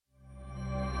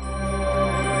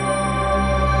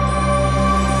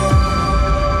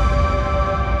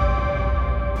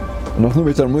אנחנו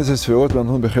בתלמוד ספירות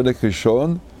ואנחנו בחלק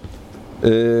ראשון.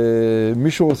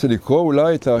 מישהו רוצה לקרוא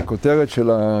אולי את הכותרת של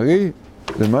הארי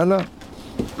למעלה?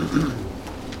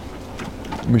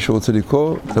 מישהו רוצה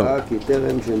לקרוא? כי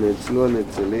טרם שנאצלו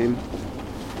הנאצלים,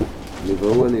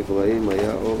 נבראו הנבראים,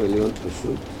 היה אור עליון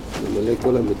פשוט, למלא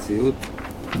כל המציאות,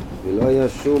 ולא היה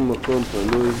שום מקום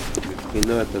פנוי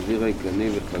מבחינת אוויר ריקני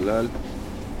וחלל,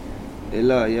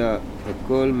 אלא היה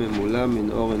הכל ממולא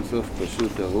מן אור אינסוף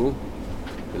פשוט ההוא,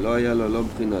 ולא היה לו לא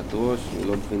בחינת ראש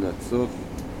ולא בחינת סוף,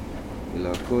 אלא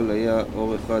הכל היה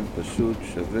אור אחד פשוט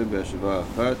שווה בהשוואה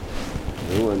אחת,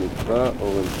 והוא הנקרא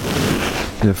אור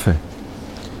אינסוף. יפה.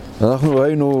 אנחנו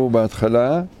ראינו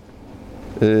בהתחלה,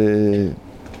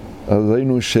 אז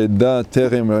ראינו שדע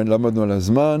טרם למדנו על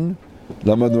הזמן,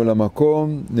 למדנו על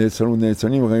המקום,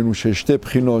 נאצלים, ראינו שיש שתי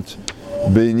בחינות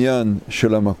בעניין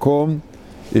של המקום,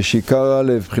 יש עיקר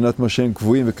א', בחינת מה שהם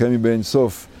קבועים וקיימים באין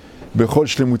סוף בכל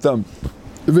שלמותם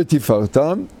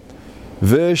ותפארתם,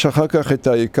 ויש אחר כך את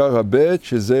העיקר הב'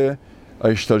 שזה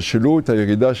ההשתלשלות,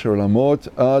 הירידה של עולמות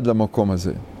עד למקום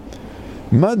הזה.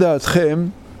 מה דעתכם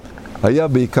היה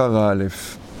בעיקר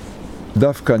האלף?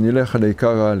 דווקא נלך על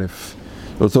העיקר האלף.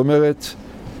 זאת אומרת,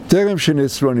 טרם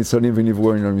שנאצלו הנצלים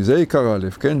ונבראו הנעלמים, זה עיקר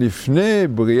האלף, כן? לפני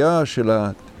בריאה של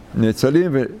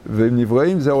הנאצלים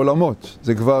ונבראים זה העולמות,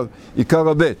 זה כבר עיקר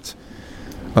הבית.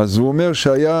 אז הוא אומר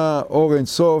שהיה אור אין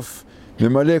סוף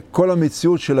ממלא כל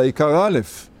המציאות של העיקר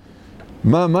האלף.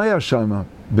 מה היה שם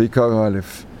בעיקר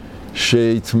האלף?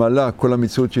 שהתמלא, כל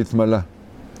המציאות שהתמלא.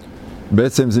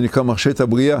 בעצם זה נקרא מחשת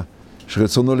הבריאה,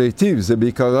 שרצונו להיטיב, זה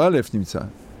בעיקר האלף נמצא.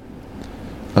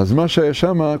 אז מה שהיה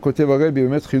שם, כותב הרבי,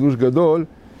 באמת חידוש גדול,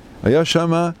 היה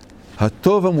שם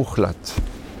הטוב המוחלט.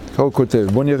 ככה הוא כותב,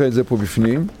 בואו נראה את זה פה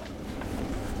בפנים.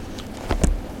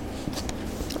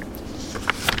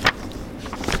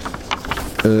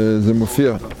 זה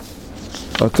מופיע.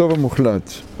 הטוב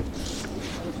המוחלט.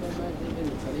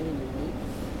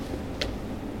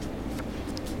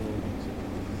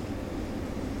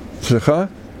 סליחה?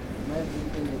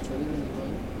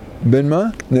 בין מה?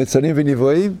 נאצלים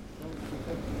ונבראים?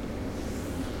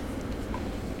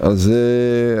 אז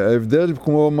ההבדל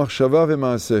כמו מחשבה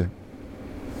ומעשה.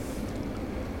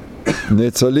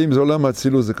 נאצלים זה עולם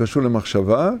האצילות, זה קשור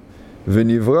למחשבה,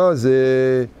 ונברא זה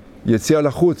יציאה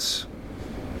לחוץ.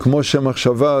 כמו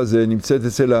שמחשבה זה נמצאת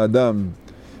אצל האדם,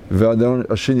 והאדם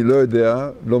השני לא יודע,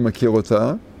 לא מכיר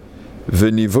אותה,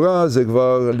 ונברא זה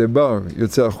כבר לבר,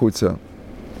 יוצא החוצה.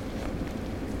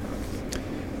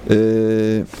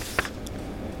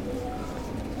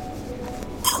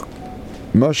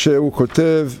 מה שהוא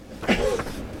כותב,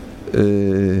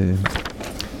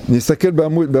 נסתכל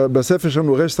בספר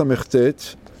שלנו רש סמכתת,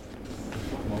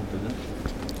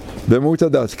 במהות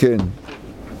הדת, כן.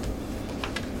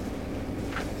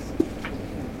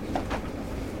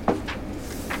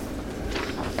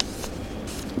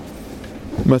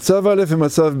 מצב א'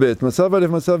 ומצב ב'. מצב א'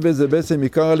 ומצב ב' זה בעצם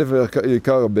עיקר א'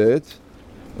 ועיקר ב'.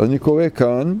 אז אני קורא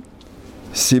כאן,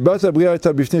 סיבת הבריאה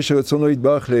הייתה בפני שרצונו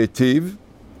יתברך להיטיב,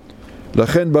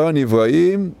 לכן ברא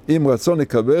נבראים עם רצון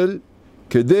לקבל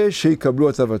כדי שיקבלו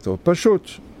הטבתו. פשוט,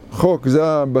 חוק, זה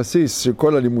הבסיס של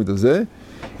כל הלימוד הזה,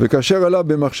 וכאשר עלה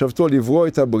במחשבתו לברוא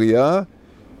את הבריאה,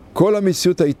 כל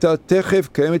המציאות הייתה תכף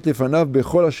קיימת לפניו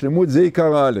בכל השלמות, זה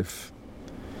עיקר האלף.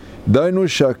 דיינו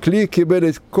שהכלי קיבל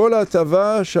את כל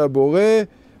ההטבה שהבורא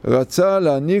רצה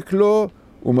להעניק לו,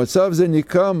 ומצב זה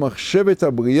נקרא מחשבת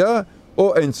הבריאה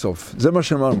או אין סוף. זה מה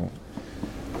שאמרנו.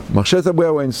 מחשבת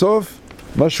הבריאה או אין סוף,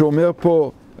 מה שאומר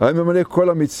פה, היה ממלא כל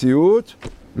המציאות,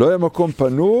 לא היה מקום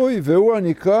פנוי, והוא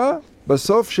הנקרא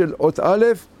בסוף של אות א'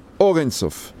 אור אין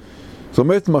סוף. זאת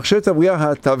אומרת, מחשבת הבריאה,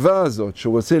 ההטבה הזאת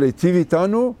שהוא רוצה להיטיב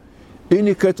איתנו, היא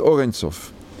נקראת אור אין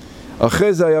סוף.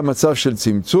 אחרי זה היה מצב של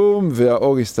צמצום,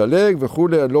 והאור הסתלק וכו',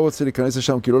 אני לא רוצה להיכנס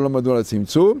לשם כי לא למדנו על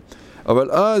הצמצום,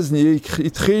 אבל אז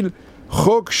התחיל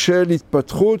חוק של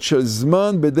התפתחות של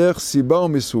זמן בדרך סיבה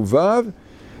ומסובב,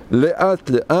 לאט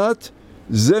לאט,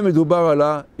 זה מדובר על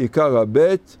העיקר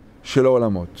הבית של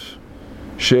העולמות.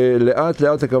 שלאט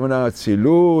לאט הכוונה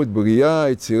אצילות, בריאה,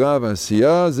 יצירה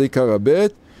ועשייה, זה עיקר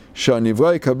הבית,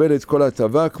 שהנברא יקבל את כל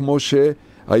ההטבה כמו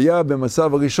שהיה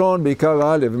במצב הראשון בעיקר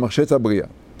האלף, במחשבת הבריאה.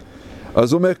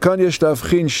 אז הוא אומר, כאן יש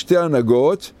להבחין שתי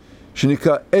הנהגות,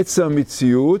 שנקרא עצם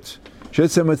המציאות,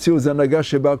 שעצם המציאות זה הנהגה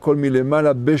שבאה הכל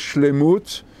מלמעלה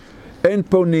בשלמות, אין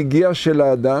פה נגיעה של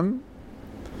האדם,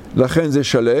 לכן זה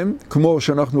שלם, כמו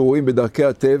שאנחנו רואים בדרכי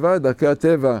הטבע, דרכי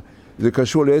הטבע זה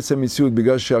קשור לעצם המציאות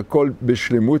בגלל שהכל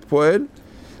בשלמות פועל,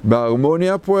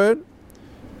 בהרמוניה פועל,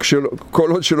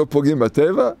 כל עוד שלא פוגעים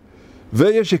בטבע,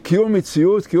 ויש קיום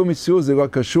מציאות, קיום מציאות זה כבר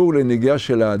קשור לנגיעה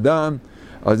של האדם,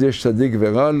 אז יש צדיק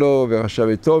ורע לו, ורשע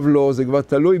וטוב לו, זה כבר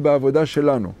תלוי בעבודה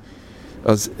שלנו.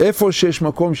 אז איפה שיש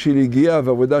מקום של הגיעה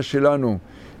ועבודה שלנו,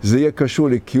 זה יהיה קשור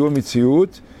לקיום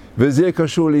מציאות, וזה יהיה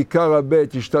קשור לעיקר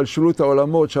הבית, השתלשלות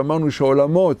העולמות, שאמרנו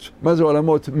שהעולמות, מה זה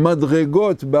עולמות?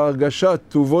 מדרגות בהרגשת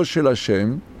טובו של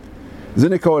השם, זה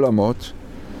נקרא עולמות,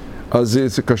 אז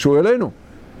זה קשור אלינו.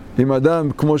 אם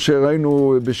אדם, כמו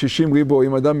שראינו ב-60 ריבו,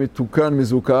 אם אדם מתוקן,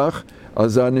 מזוכח,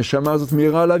 אז הנשמה הזאת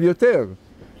מהירה עליו יותר.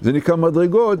 זה נקרא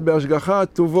מדרגות בהשגחת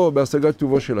טובו, בהשגת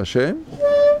טובו של השם.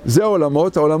 זה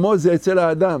העולמות, העולמות זה אצל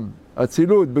האדם.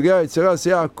 הצילות, בריאה, יצירה,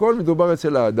 עשייה, הכל מדובר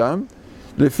אצל האדם,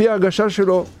 לפי ההרגשה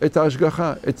שלו את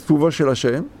ההשגחה, את טובו של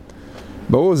השם.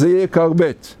 ברור, זה יהיה עיקר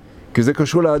בית, כי זה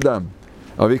קשור לאדם.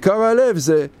 אבל עיקר הלב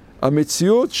זה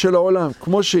המציאות של העולם,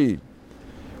 כמו שהיא.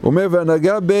 הוא אומר,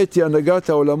 והנהגה בית היא הנהגת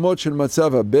העולמות של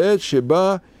מצב הבית,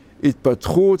 שבה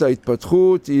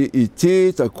ההתפתחות היא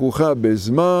איטית, הכרוכה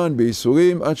בזמן,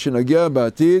 בייסורים, עד שנגיע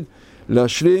בעתיד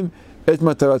להשלים את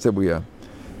מטרת הבריאה.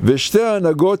 ושתי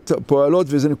ההנהגות פועלות,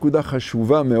 וזו נקודה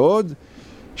חשובה מאוד,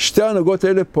 שתי ההנהגות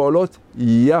האלה פועלות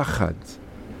יחד.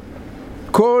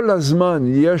 כל הזמן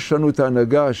יש לנו את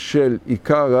ההנהגה של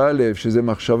עיקר האלף, שזה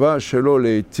מחשבה שלו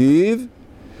להיטיב,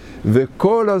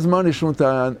 וכל הזמן יש לנו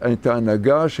את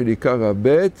ההנהגה של עיקר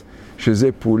הבית, שזה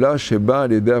פעולה שבאה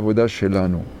על ידי עבודה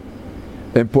שלנו.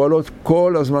 הן פועלות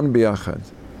כל הזמן ביחד.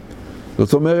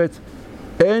 זאת אומרת,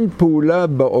 אין פעולה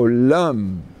בעולם,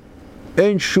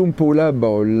 אין שום פעולה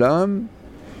בעולם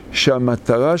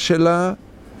שהמטרה שלה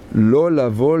לא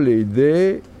לבוא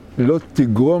לידי, לא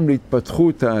תגרום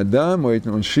להתפתחות האדם או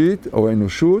האנושית או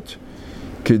האנושות,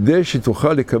 כדי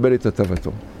שתוכל לקבל את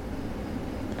הטבתו.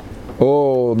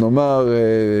 או נאמר,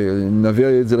 נביא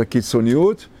את זה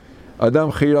לקיצוניות,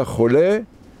 אדם חלילה חולה,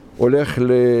 הולך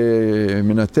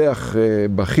למנתח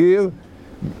בכיר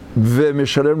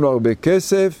ומשלם לו הרבה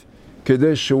כסף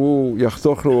כדי שהוא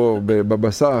יחתוך לו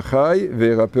בבשר החי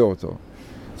וירפא אותו.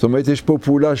 זאת אומרת, יש פה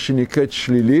פעולה שנקראת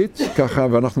שלילית, ככה,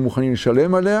 ואנחנו מוכנים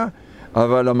לשלם עליה,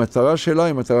 אבל המטרה שלה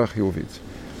היא מטרה חיובית.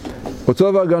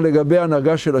 אותו דבר גם לגבי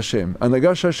ההנהגה של השם.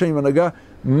 ההנהגה של השם היא הנהגה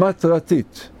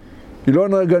מטרתית. היא לא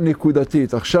הנהגה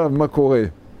נקודתית. עכשיו, מה קורה?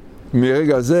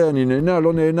 מרגע זה אני נהנה,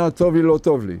 לא נהנה, טוב לי, לא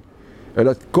טוב לי.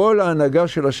 אלא כל ההנהגה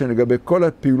של השם לגבי כל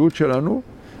הפעילות שלנו,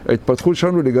 ההתפתחות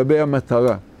שלנו לגבי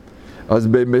המטרה. אז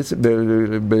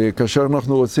כאשר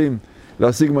אנחנו רוצים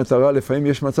להשיג מטרה, לפעמים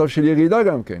יש מצב של ירידה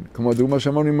גם כן, כמו הדוגמה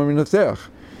שאמרנו עם המנתח.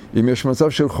 אם יש מצב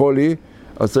של חולי,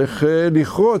 אז צריך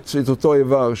לכרות את אותו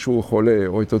איבר שהוא חולה,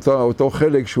 או את אותו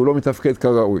חלק שהוא לא מתפקד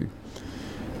כראוי.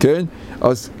 כן?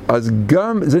 אז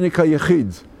גם זה נקרא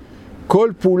יחיד. כל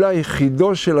פעולה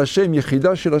יחידו של השם,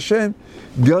 יחידה של השם,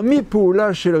 גם היא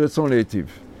פעולה של רצון להיטיב.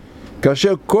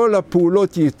 כאשר כל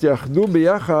הפעולות יתייחדו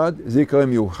ביחד, זה יקרא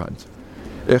מיוחד.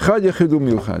 אחד יחיד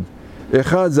ומיוחד.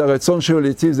 אחד זה הרצון שלו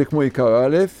להיטיב, זה כמו עיקר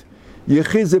א',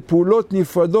 יחיד זה פעולות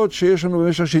נפרדות שיש לנו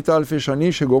במשך 7,000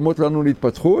 שנים שגורמות לנו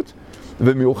להתפתחות,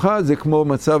 ומיוחד זה כמו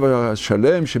מצב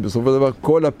השלם, שבסופו של דבר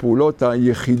כל הפעולות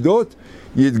היחידות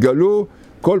יתגלו,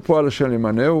 כל פועל השם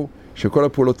למענהו, שכל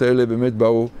הפעולות האלה באמת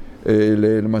באו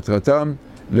למטרתם,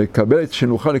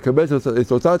 שנוכל לקבל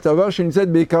את אותה הטבה שנמצאת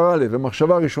בעיקר א',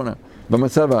 במחשבה הראשונה,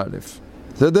 במצב א'.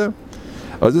 בסדר?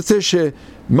 אז יוצא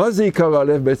מה זה עיקר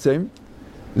א' בעצם?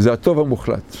 זה הטוב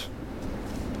המוחלט.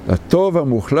 הטוב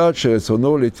המוחלט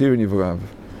שרצונו להיטיב ונבראו.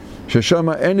 ששם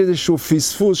אין איזשהו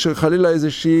פספוס של חלילה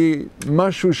איזושהי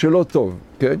משהו שלא טוב.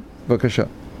 כן? בבקשה.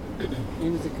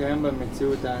 אם זה קיים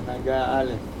במציאות ההנהגה א',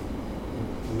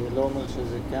 זה לא אומר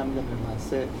שזה קיים גם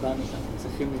למעשה בנו שאנחנו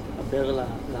צריכים להתחבר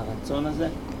לרצון הזה?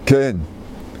 כן,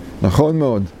 נכון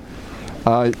מאוד.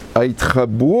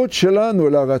 ההתחברות שלנו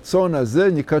לרצון הזה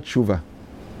נקרא תשובה.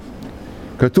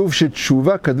 כתוב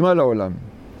שתשובה קדמה לעולם.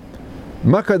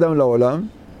 מה קדם לעולם?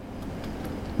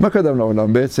 מה קדם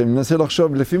לעולם בעצם? ננסה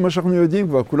לחשוב, לפי מה שאנחנו יודעים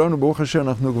כבר, כולנו ברוך השם,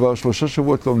 אנחנו כבר 3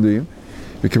 שבועות לומדים,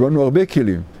 וקיבלנו הרבה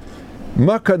כלים.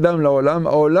 מה קדם לעולם?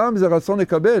 העולם זה רצון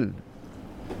לקבל.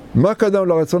 מה קדם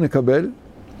לרצון לקבל?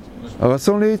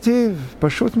 הרצון להיטיב,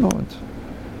 פשוט מאוד.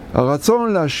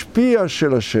 הרצון להשפיע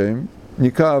של השם,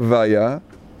 נקרא הוויה,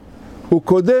 הוא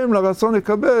קודם לרצון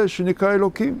לקבל שנקרא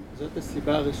אלוקים. זאת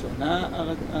הסיבה הראשונה.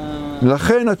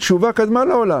 לכן התשובה קדמה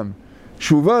לעולם.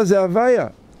 תשובה זה הוויה.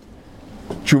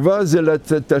 תשובה זה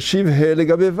תשיב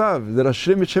לגבי ו', זה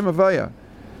להשלים את שם הוויה.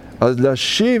 אז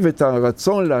להשיב את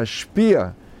הרצון להשפיע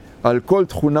על כל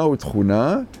תכונה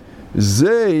ותכונה,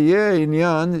 זה יהיה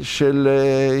עניין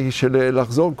של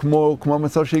לחזור כמו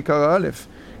המצב של עיקר א',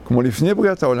 כמו לפני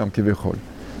בריאת העולם כביכול,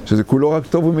 שזה כולו רק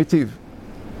טוב ומיטיב,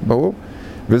 ברור?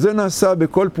 וזה נעשה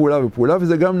בכל פעולה ופעולה,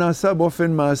 וזה גם נעשה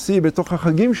באופן מעשי בתוך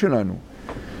החגים שלנו.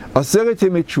 10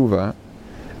 ימי תשובה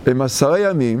הם 10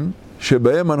 ימים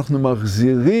שבהם אנחנו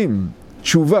מחזירים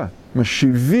תשובה,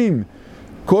 משיבים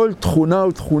כל תכונה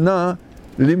ותכונה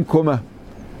למקומה,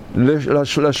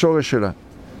 לשורש שלה.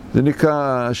 זה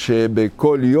נקרא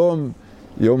שבכל יום,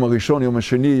 יום הראשון, יום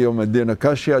השני, יום דין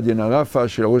הקשיא, דין הרפא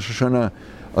של ראש השנה,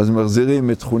 אז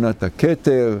מחזירים את תכונת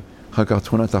הכתר, אחר כך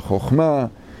תכונת החוכמה,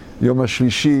 יום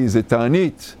השלישי זה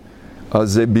תענית,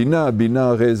 אז זה בינה, בינה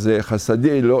הרי זה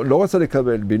חסדי, לא רוצה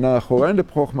לקבל, בינה אחורה אין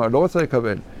לחוכמה, לא רוצה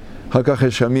לקבל. אחר כך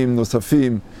יש ימים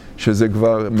נוספים, שזה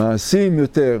כבר מעשים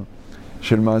יותר,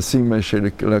 של מעשים של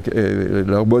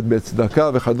להרבות בצדקה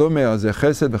וכדומה, אז זה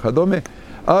חסד וכדומה,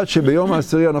 עד שביום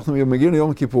העשירי אנחנו מגיעים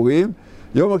ליום הכיפורים.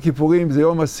 יום הכיפורים זה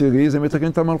יום עשירי, זה מתקן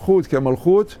את המלכות, כי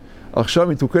המלכות עכשיו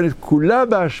מתוקנת כולה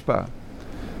בהשפעה.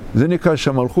 זה נקרא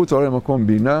שהמלכות עולה למקום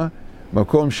בינה,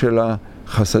 מקום של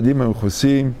החסדים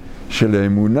המכוסים, של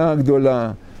האמונה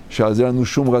הגדולה, שאז אין לנו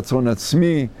שום רצון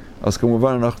עצמי, אז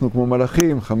כמובן אנחנו כמו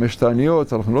מלאכים, 5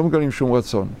 תעניות, אנחנו לא מגלים שום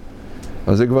רצון.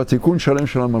 אז זה כבר תיקון שלם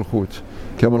של המלכות.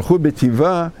 כי המלכות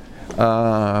בטבעה,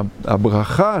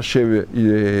 הברכה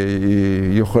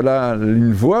שיכולה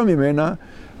לנבוע ממנה,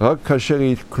 רק כאשר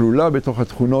היא כלולה בתוך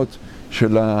התכונות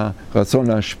של הרצון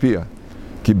להשפיע.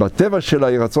 כי בטבע שלה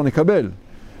היא רצון לקבל.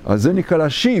 אז זה נקרא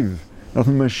להשיב.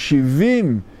 אנחנו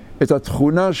משיבים את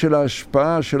התכונה של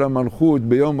ההשפעה של המלכות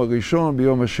ביום הראשון,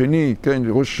 ביום השני, כן,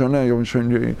 ראש השנה, יום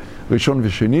ראשון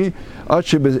ושני, עד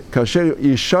שכאשר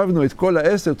ישבנו את כל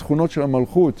 10 תכונות של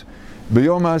המלכות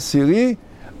ביום העשירי,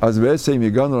 אז בעצם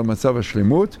הגענו למצב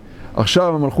השלמות.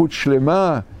 עכשיו המלכות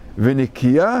שלמה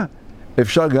ונקייה,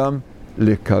 אפשר גם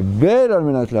לקבל על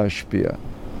מנת להשפיע.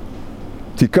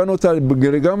 תיקנו אותה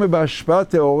לגמרי בהשפעה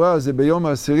טהורה, זה ביום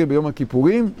העשירי, ביום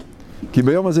הכיפורים, כי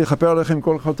ביום הזה יכפר עליכם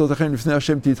כל חטאותיכם לפני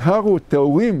השם, תטהרו,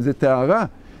 טהורים, זה טהרה.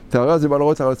 טהרה זה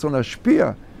בעלרות הרצון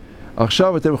להשפיע.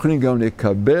 עכשיו אתם יכולים גם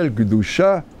לקבל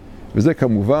קדושה, וזה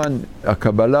כמובן,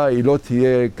 הקבלה היא לא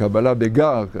תהיה קבלה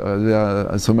בגר,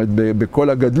 זאת אומרת, בכל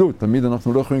הגדלות, תמיד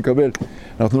אנחנו לא יכולים לקבל,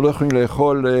 אנחנו לא יכולים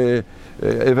לאכול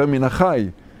איבר מן החי.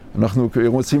 אנחנו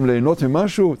רוצים ליהנות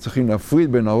ממשהו, צריכים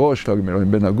להפריד בין הראש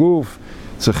לבין הגוף,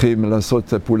 צריכים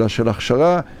לעשות פעולה של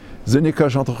הכשרה, זה נקרא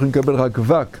שאנחנו יכולים לקבל רק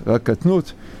וק, רק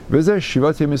קטנות, וזה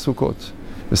 7 ימי סוכות.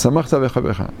 ושמחת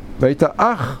וחברך, והיית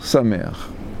אך שמח,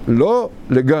 לא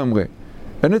לגמרי.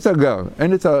 אין את הגר,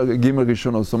 אין את הגימל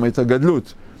ראשונות, זאת אומרת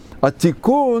הגדלות.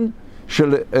 התיקון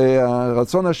של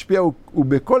הרצון להשפיע הוא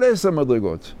בכל 10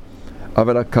 מדרגות,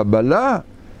 אבל הקבלה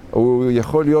הוא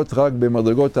יכול להיות רק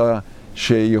במדרגות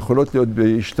שיכולות להיות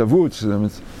בהשתוות, זאת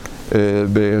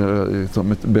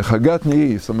אומרת, בחגת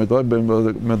נהי, זאת אומרת, רק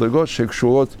במדרגות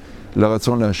שקשורות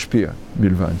לרצון להשפיע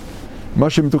בלבד. מה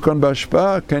שמתוקן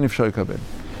בהשפעה, כן אפשר לקבל.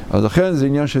 אז לכן זה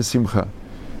עניין של שמחה.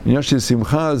 עניין של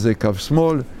שמחה זה קו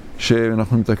שמאל,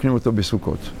 שאנחנו מתקנים אותו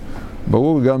בסוכות.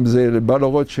 ברור, גם זה בא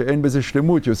לראות שאין בזה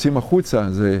שלמות, יוצאים החוצה,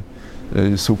 זה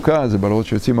סוכה, זה בא לראות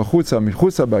שיוצאים החוצה,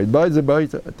 מחוץ הבית. בית זה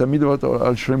בית, תמיד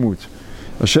על שלמות.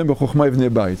 השם בחוכמה יבנה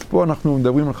בית. פה אנחנו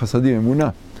מדברים על חסדים, אמונה.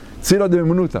 צילה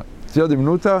דאמנותא. צילה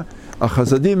דאמנותא,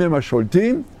 החסדים הם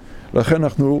השולטים, לכן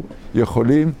אנחנו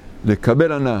יכולים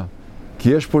לקבל הנאה. כי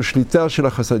יש פה שליטה של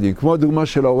החסדים. כמו הדוגמה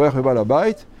של האורח ובעל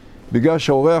הבית, בגלל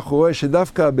שהאורח רואה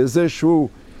שדווקא בזה שהוא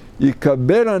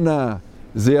יקבל הנאה,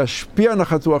 זה ישפיע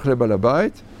נחת רוח לבעל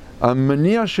הבית,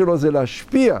 המניע שלו זה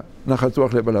להשפיע נחת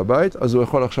רוח לבעל הבית, אז הוא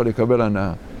יכול עכשיו לקבל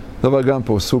הנאה. אבל גם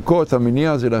פה, סוכות,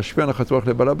 המניע זה להשפיע נחת רוח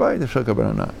לבעל הבית, אפשר לקבל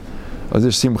הנאה. אז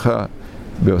יש שמחה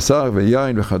בבשר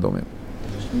ויין וכדומה.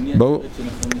 השמיני אומרת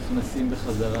שאנחנו נכנסים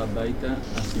בחזרה הביתה,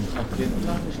 השמחה כן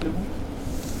עולה לשלמות?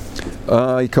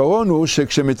 העיקרון הוא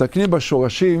שכשמתקנים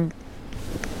בשורשים,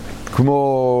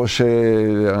 כמו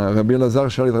שרבי אלעזר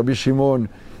שאל את רבי שמעון,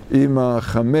 אם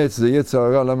החמץ זה יצר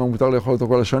הרע, למה מותר לאכול אותו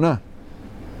כל השנה?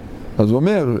 אז הוא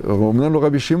אומר לו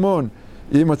רבי שמעון,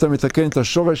 אם אתה מתקן את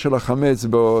השורש של החמץ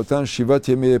באותן 7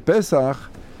 ימי פסח,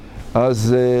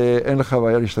 אז אין לך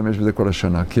בעיה להשתמש בזה כל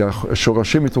השנה, כי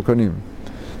השורשים מתוקנים.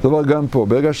 דבר גם פה,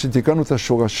 ברגע שתיקנו את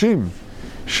השורשים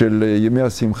של ימי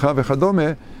השמחה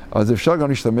וכדומה, אז אפשר גם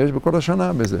להשתמש בכל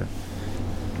השנה בזה.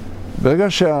 ברגע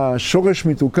שהשורש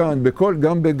מתוקן,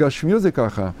 גם בגשמיות זה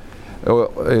ככה,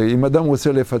 אם אדם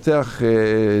רוצה לפתח,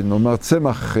 נאמר,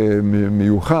 צמח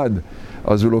מיוחד,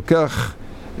 אז הוא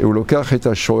לוקח את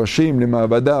השורשים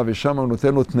למעבדה, ושם הוא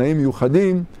נותן לו תנאים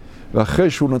מיוחדים, ואחרי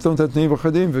שהוא נותן את התנאים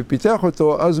מיוחדים ופיתח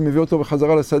אותו, אז הוא מביא אותו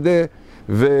בחזרה לשדה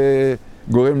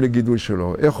וגורם לגידול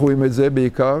שלו. איך רואים את זה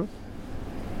בעיקר?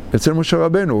 אצל משה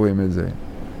רבנו רואים את זה.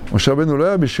 משה רבנו לא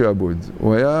היה בשעבוד,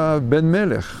 הוא היה בן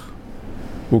מלך.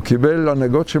 הוא קיבל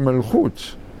הנהגות של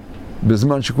מלכות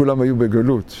בזמן שכולם היו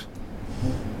בגלות.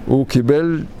 הוא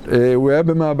היה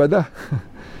במעבדה.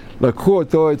 לקחו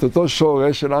אותו, את אותו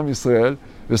שורש של עם ישראל,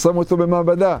 ושמו אותו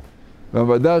במעבדה.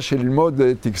 מעבדה של ללמוד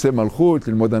טקסי מלכות,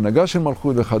 ללמוד הנהגה של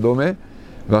מלכות וכדומה,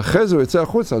 ואחרי זה הוא יוצא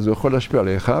החוצה, אז הוא יכול להשפיע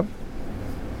על אחיו.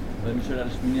 ואני שואל על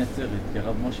שמיני עצרת, כי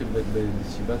הרב משה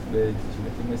בישיבת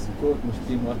ימי סוכות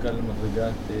משפיעים רק על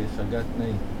מדרגת חגת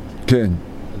תנאים. כן.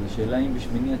 אז השאלה אם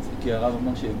בשמיני עצרת, כי הרב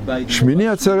אמר שבית... שמיני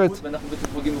עצרת... ואנחנו בעצם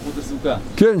חוגים מחוץ לסוכה.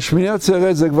 כן, שמיני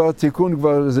עצרת זה כבר תיקון,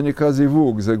 זה נקרא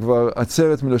זיווג, זה כבר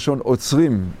עצרת מלשון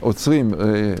עוצרים,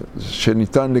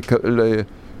 שניתן,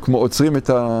 כמו עוצרים את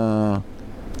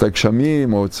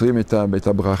הגשמים, או עוצרים את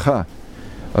הברכה.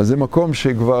 אז זה מקום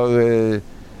שכבר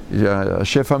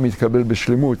השפע מתקבל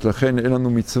בשלמות, לכן אין לנו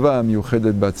מצווה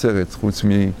מיוחדת בעצרת, חוץ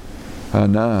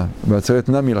מההנאה, בעצרת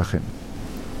נמי לכם.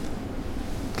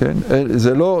 כן?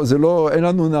 זה לא, אין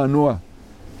לנו נענוע,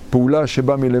 פעולה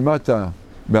שבאה מלמטה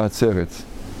בעצרת.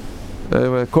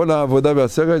 כל העבודה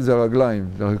בעצרת זה הרגליים,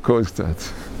 לרקוד קצת.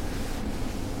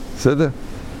 בסדר?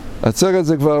 עצרת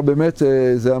זה כבר באמת,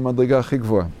 זה המדרגה הכי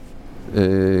גבוהה,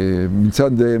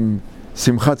 מצד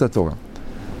שמחת התורה.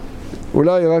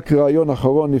 אולי רק רעיון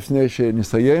אחרון לפני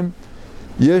שנסיים.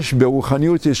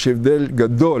 ברוחניות יש הבדל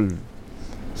גדול.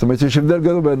 זאת אומרת, יש הבדל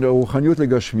גדול בין רוחניות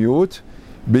לגשמיות,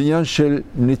 בעניין של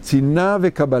נתינה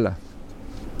וקבלה.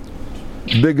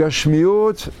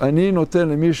 בגשמיות, אני נותן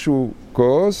למישהו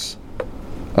כוס,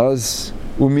 אז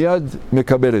הוא מיד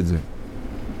מקבל את זה.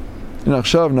 הנה,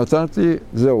 עכשיו נתנתי,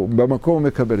 זהו, במקום הוא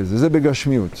מקבל את זה. זה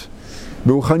בגשמיות.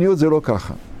 ברוחניות זה לא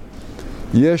ככה.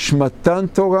 יש מתן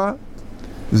תורה,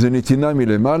 זה נתינה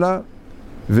מלמעלה,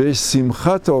 ויש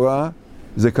שמחת תורה,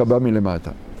 זה קבלה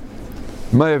מלמטה.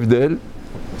 מה ההבדל?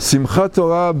 שמחת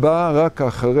תורה באה רק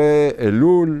אחרי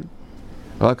אלול,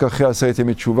 רק אחרי 10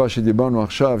 ימי תשובה שדיברנו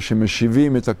עכשיו,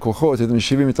 שמשיבים את הכוחות,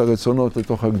 משיבים את הרצונות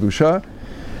לתוך הקדושה,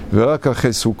 ורק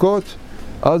אחרי סוכות,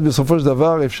 אז בסופו של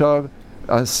דבר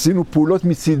עשינו פעולות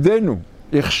מצידנו,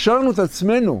 הכשרנו את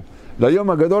עצמנו ליום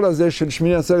הגדול הזה של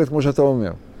שמיני עצרת, כמו שאתה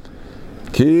אומר.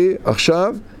 כי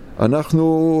עכשיו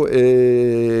אנחנו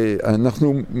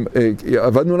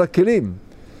עבדנו על הכלים,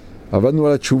 עבדנו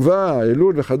על התשובה,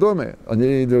 אלול וכדומה,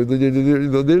 אני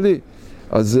דודי לי.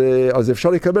 אז אפשר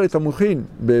לקבל את המוחין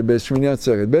בשמיני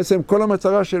עצרת. בעצם כל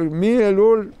המטרה של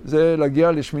מאלול זה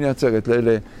להגיע לשמיני עצרת,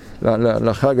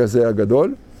 לחג הזה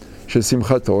הגדול של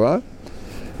שמחת תורה,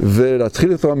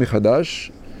 ולהתחיל את תורה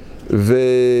מחדש,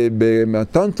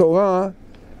 ובמתן תורה,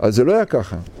 אז זה לא היה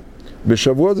ככה.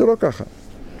 בשבועות זה לא ככה.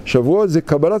 שבועות זה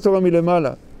קבלת תורה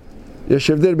מלמעלה. יש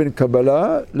הבדל בין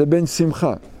קבלה לבין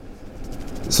שמחה.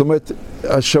 זאת אומרת,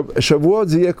 השבועות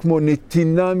זה יהיה כמו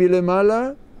נתינה מלמעלה,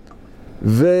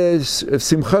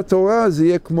 ושמחת תורה זה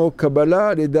יהיה כמו קבלה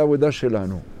על ידי העבודה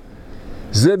שלנו.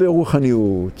 זה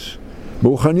ברוחניות.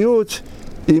 ברוחניות,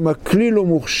 אם הכלי לא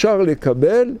מוכשר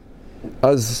לקבל,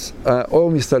 אז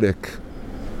האור מסתלק.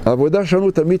 העבודה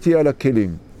שלנו תמיד תהיה על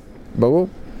הכלים. ברור?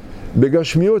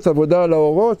 בגשמיות, עבודה על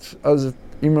האורות, אז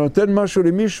אם נותן משהו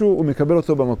למישהו, הוא מקבל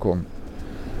אותו במקום.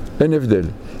 אין הבדל.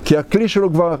 כי הכלי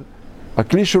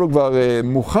שלו כבר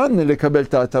מוכן לקבל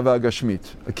את ההטבה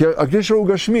הגשמית. כי הכלי שלו הוא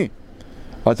גשמי.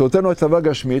 אתה נותן לו הטבה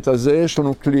גשמית, אז יש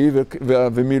לנו כלי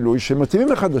ומילוי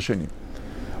שמתאימים אחד לשני.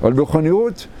 אבל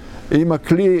ברוחניות,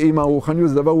 אם הרוחניות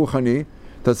זה דבר רוחני,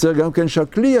 אתה צריך גם כן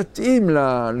שהכלי יתאים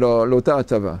לאותה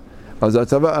הטבה.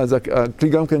 אז הכלי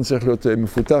גם כן צריך להיות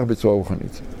מפותח בצורה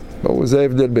רוחנית. ברור, זה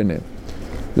ההבדל ביניהם.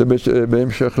 זה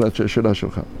בהמשך לשאלה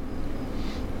שלך.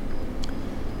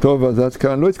 טוב, אז עד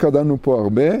כאן לא התקדמנו פה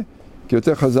הרבה, כי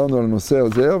יותר חזרנו על הנושא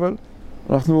הזה, אבל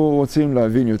אנחנו רוצים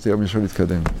להבין יותר משהו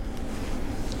להתקדם.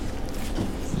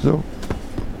 זהו.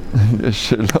 יש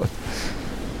שאלות.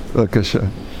 בבקשה.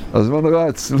 הזמן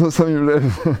רץ, לא שמים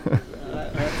לב.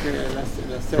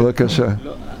 בבקשה.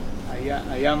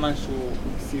 היה משהו,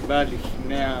 סיבה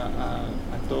לפני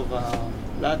הטוב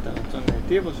הלט, הרצון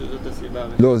להיטיב, או שזאת הסיבה?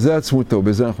 לא, זה עצמותו,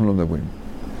 בזה אנחנו לא מדברים.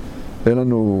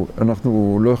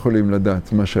 אנחנו לא יכולים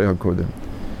לדעת מה שהיה קודם.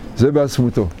 זה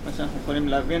בעצמותו. מה שאנחנו יכולים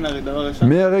להבין, הרי דבר ראשון...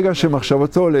 מהרגע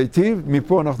שמחשבתו להיטיב,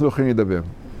 מפה אנחנו יכולים לדבר.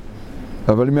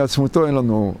 אבל מעצמותו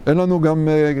אין לנו גם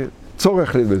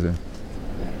צורך בזה.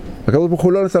 הקדוש ברוך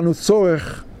הוא לא נתן לנו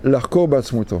צורך לחקור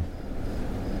בעצמותו.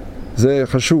 זה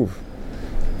חשוב.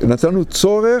 נתנו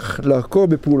צורך לחקור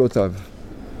בפעולותיו.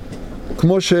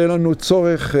 כמו שאין לנו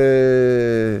צורך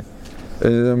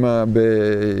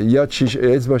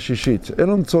באצבע שישית. אין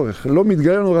לנו צורך. לא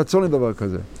מתגלה לנו רצון לדבר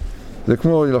כזה. זה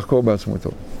כמו לחקור בעצמותו.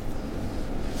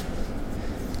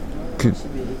 כן.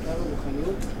 שבעיקר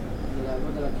הרוחניות זה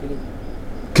לעבוד על הכלים.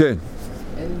 כן.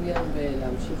 אין עניין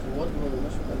להמשיך אורות או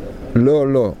משהו כזה?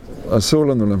 לא. אסור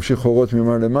לנו להמשיך אורות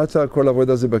ממעלה למטה, כל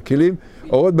העבודה זה בכלים.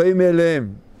 אורות באים מאליהם.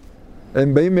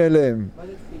 הם באים מאליהם. מה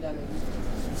זה תפילה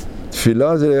נגיד?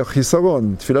 תפילה זה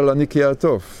חיסרון, תפילה להעניק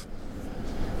יעטוף.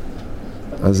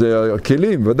 אז זה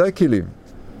הכלים, ודאי כלים.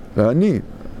 ואני.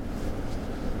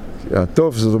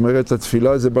 הטוב, זאת אומרת,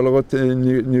 התפילה זה בלרות,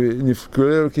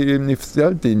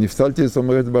 נפסלתי, זאת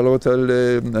אומרת, בלרות על,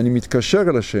 אני מתקשר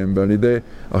אל השם, על ידי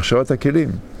הכשרת הכלים.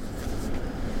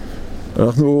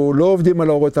 אנחנו לא עובדים על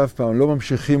האורות אף פעם, לא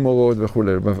ממשיכים אורות וכו',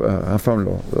 אף פעם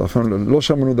לא, לא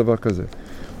שמענו דבר כזה.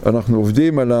 אנחנו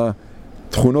עובדים על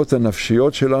התכונות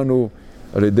הנפשיות שלנו,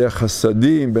 על ידי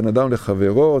החסדים, בין אדם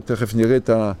לחברו, תכף נראה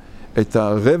את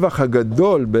הרווח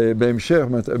הגדול בהמשך,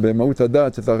 במהות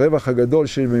הדעת, את הרווח הגדול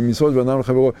של מצוות בין אדם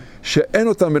לחברו, שאין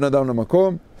אותם בין אדם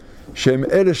למקום, שהם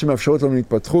אלה שמאפשרות לנו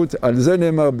התפתחות. על זה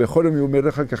נאמר, בכל יום יאמר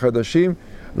לך כחדשים,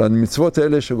 למצוות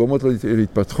האלה שגורמות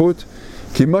להתפתחות,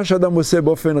 כי מה שאדם עושה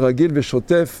באופן רגיל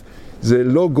ושוטף, זה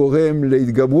לא גורם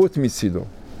להתגברות מצידו.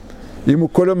 אם הוא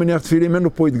כל יום מניח תפילין, אין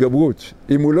לו פה התגברות.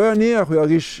 אם הוא לא יניח, הוא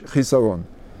ירגיש חיסרון,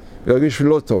 הוא ירגיש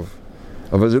לא טוב.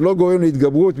 אבל זה לא גורם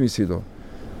להתגברות מצידו.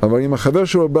 אבל אם החבר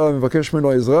שלו בא ומבקש ממנו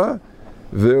עזרה,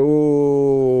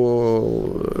 והוא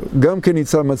גם כן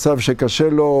נמצא מצב שקשה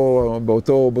לו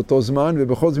באותו זמן,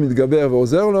 ובכל זאת מתגבר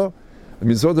ועוזר לו,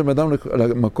 מצוות של אדם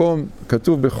למקום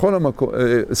כתוב בכל המקום,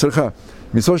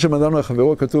 מצוות של אדם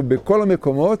לחברו כתוב בכל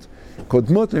המקומות,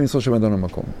 קודמות למצוות של אדם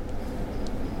למקום.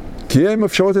 כי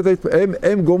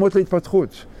הם גורמות להתפתחות.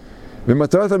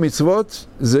 ומטרת המצוות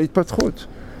זה התפתחות.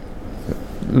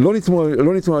 לא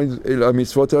ניתנו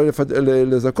המצוות האלה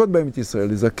לזכות בהם את ישראל,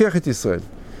 לזכח את ישראל.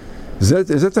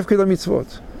 זה תפקיד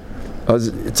המצוות.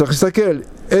 אז צריך להסתכל,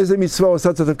 איזה מצווה עושה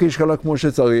את התפקיד שלה כמו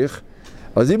שצריך,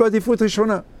 אז היא בעדיפות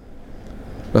ראשונה.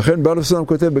 לכן בעל הסולם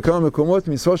כותב בכמה מקומות,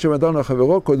 מצוות של אדם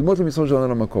לחברו קודמות למצוות של אדם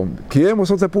למקום. כי הם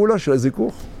עושות את הפעולה של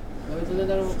הזיכוך. אבל מצוות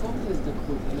אדם למקום זה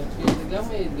הזדקחות, אלא זה גם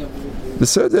התגברות.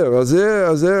 בסדר,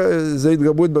 אז זה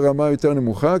התגברות ברמה יותר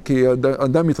נמוכה, כי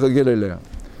אדם מתרגל אליה.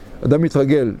 אדם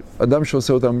מתרגל, אדם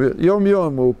שעושה אותם יום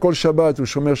יום, הוא כל שבת הוא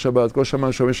שומר שבת, כל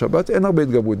שבת שומר שבת, אין הרבה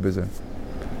התגברות בזה.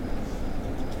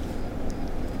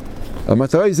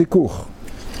 המטרה היא זיכוך.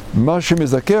 מה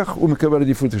שמזכך הוא מקבל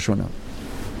עדיפות ראשונה.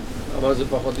 אבל זה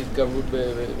פחות התגברות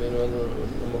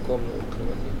במקום?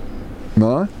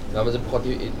 מה? למה זה פחות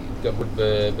התגברות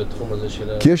בתחום הזה של...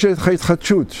 כי יש לך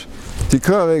התחדשות.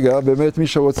 תקרא רגע, באמת מי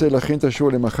שרוצה להכין את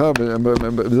השיעור למחר,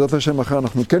 בעזרת השם מחר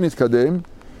אנחנו כן נתקדם,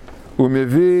 הוא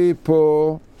מביא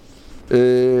פה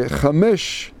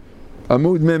 5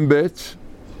 עמוד מ"ב,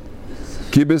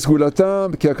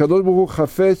 כי הקדוש ברוך הוא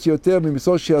חפץ יותר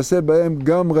במצוות שיעשה בהם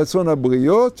גם רצון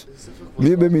הבריות,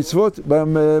 מבמצוות,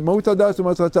 במהות הדעת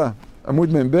ומטרתה.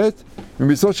 עמוד מ"ב,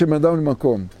 במצוות של אדם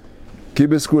למקום. כי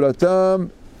בסגולתם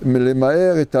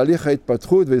למהר את תהליך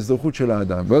ההתפתחות וההזדרכות של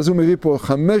האדם. ואז הוא מביא פה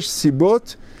 5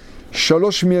 סיבות,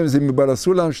 3 מהם זה מבעל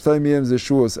הסולם, 2 מהם זה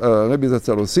שהוא, הרבי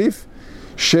זצ"ל הוסיף,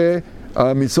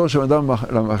 שהמצוות של אדם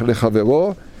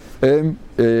לחברו, הן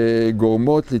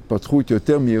גורמות להתפתחות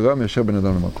יותר מהירה מאשר בין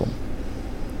אדם למקום.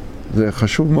 זה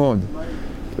חשוב מאוד.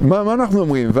 מה אנחנו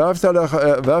אומרים? ואהבת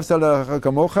לך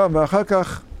כמוך, ואחר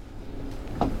כך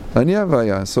אני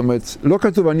הוויה. זאת אומרת, לא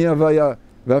כתוב אני הוויה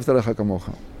ואהבת לך כמוך.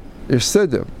 יש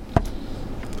סדר.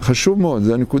 חשוב מאוד,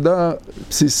 זו הנקודה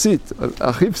בסיסית,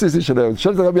 הכי בסיסית של היום.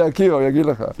 שאלת רבי עקיבא, הוא יגיד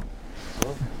לך.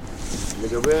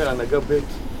 לגבי הנהגה ב',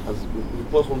 אז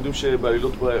פה אנחנו לומדים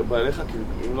שבעלילות בעליך,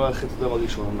 כי אם לא היה חטא אדם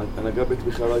הראשון, הנהגה ב'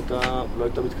 בכלל לא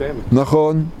הייתה מתקיימת.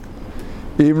 נכון.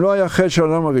 אם לא היה חטא של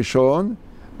אדם הראשון,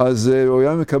 אז הוא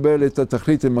היה מקבל את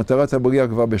התכלית, את מטרת הבריאה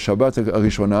כבר בשבת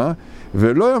הראשונה,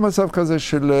 ולא היה מצב כזה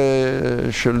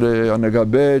של הנהגה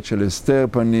ב', של הסתר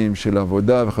פנים, של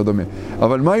עבודה וכדומה.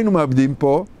 אבל מה היינו מאבדים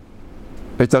פה?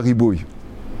 את הריבוי.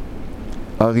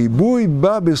 הריבוי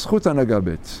בא בזכות הנהגה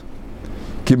ב'.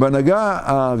 כי בהנהגה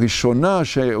הראשונה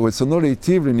שרצונו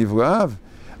להיטיב לנבראיו,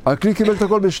 הכלי קיבל את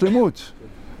הכל בשלמות.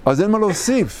 אז אין מה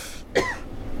להוסיף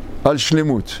על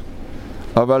שלמות.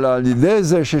 אבל על ידי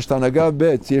זה שיש את ההנהגה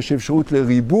ב' יש אפשרות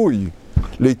לריבוי,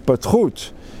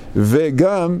 להתפתחות,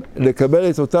 וגם לקבל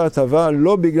את אותה הטבה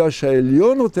לא בגלל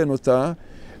שהעליון נותן אותה,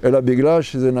 אלא בגלל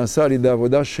שזה נעשה על ידי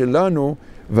עבודה שלנו,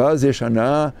 ואז יש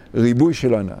הנאה, ריבוי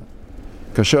של הנאה.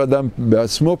 כאשר אדם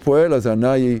בעצמו פועל, אז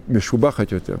ההנאה היא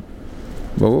משובחת יותר.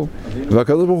 ברור?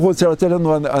 והקדוש ברוך הוא רוצה לתת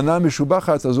לנו הנאה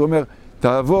משובחת, אז הוא אומר,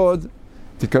 תעבוד,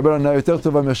 תקבל הנאה יותר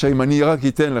טובה מאשר אם אני רק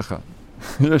אתן לך.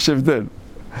 יש הבדל.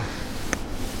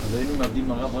 אז היינו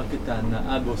מאבדים הרב רק את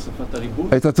ההנאה בהוספת הריבוי?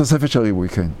 את התוספת של הריבוי,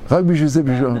 כן. רק בשביל זה,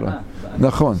 בשביל העולם.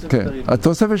 נכון, כן.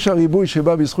 התוספת של הריבוי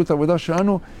שבא בזכות העבודה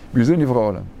שלנו, בשביל זה נברא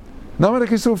העולם. למה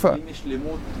לכיסופה? אם יש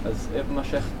שלמות, אז איפה מה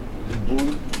שייך ריבוי?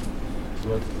 זאת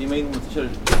אומרת, אם היינו מצא של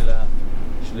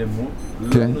שלמות,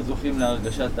 לא היינו זוכים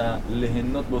להרגשת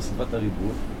ליהנות בהוספת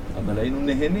הריבוי, אבל היינו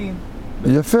נהנים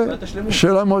בהוספת השלמות. יפה,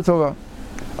 שאלה מאוד טובה.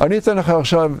 אני אתן לך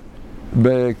עכשיו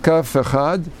בכף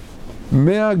אחד,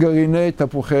 100 גרעיני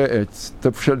תפוחי עץ,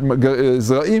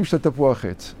 זרעים של תפוח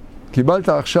עץ. קיבלת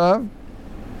עכשיו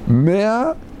 100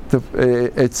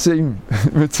 עצים,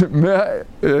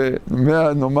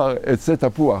 100 נאמר עצי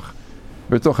תפוח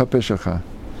בתוך הפה שלך.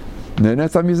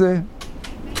 נהנית מזה?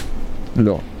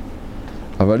 לא.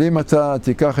 אבל אם אתה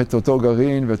תיקח את אותו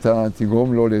גרעין ואתה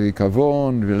תגרום לו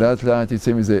לריקבון ולאט לאט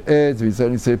יצא מזה עץ ויצא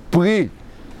מזה פרי,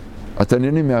 אתה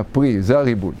נהנה מהפרי, זה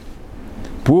הריבוי.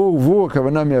 פרו ורבו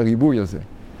הכוונה מהריבוי הזה.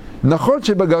 נכון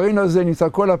שבגרעין הזה נמצא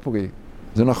כל הפרי,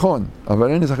 זה נכון, אבל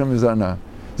אין אצלכם מזה הנאה.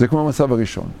 זה כמו המצב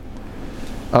הראשון.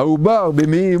 העובר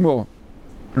במעי אמו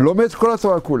לומד כל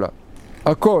התורה כולה,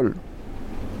 הכל.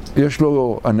 יש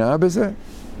לו הנאה בזה?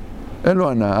 אין לו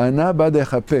הנאה. ההנאה באה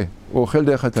דרך הפה, הוא אוכל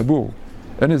דרך הטבור.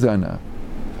 אין איזה הנאה.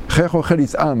 חייך אוכל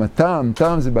יצעם, הטעם,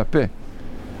 טעם זה בפה.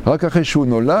 רק אחרי שהוא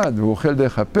נולד והוא אוכל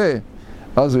דרך הפה,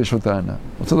 אז יש לו את ההנאה.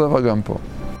 אותו דבר גם פה.